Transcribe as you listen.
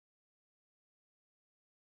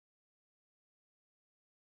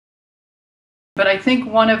But I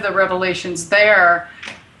think one of the revelations there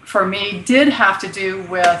for me did have to do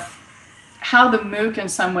with how the MOOC in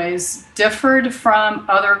some ways differed from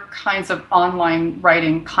other kinds of online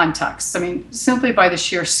writing contexts. I mean, simply by the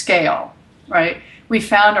sheer scale, right? We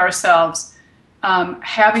found ourselves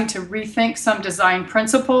having to rethink some design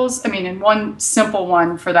principles. I mean, and one simple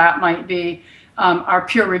one for that might be our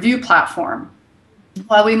peer review platform.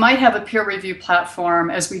 While we might have a peer review platform,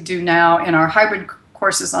 as we do now in our hybrid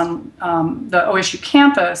courses on the OSU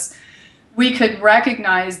campus, we could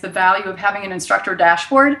recognize the value of having an instructor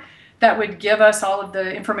dashboard that would give us all of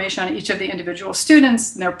the information on each of the individual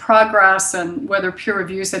students and their progress and whether peer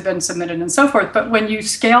reviews had been submitted and so forth. But when you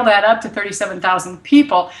scale that up to 37,000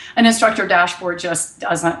 people, an instructor dashboard just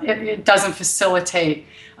doesn't, it doesn't facilitate,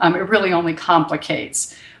 it really only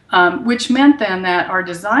complicates. Which meant then that our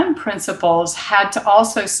design principles had to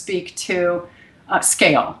also speak to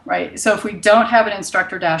scale, right? So if we don't have an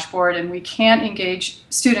instructor dashboard and we can't engage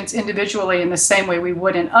students individually in the same way we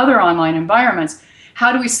would in other online environments,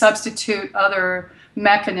 how do we substitute other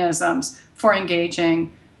mechanisms for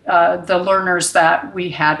engaging the learners that we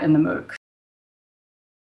had in the MOOC?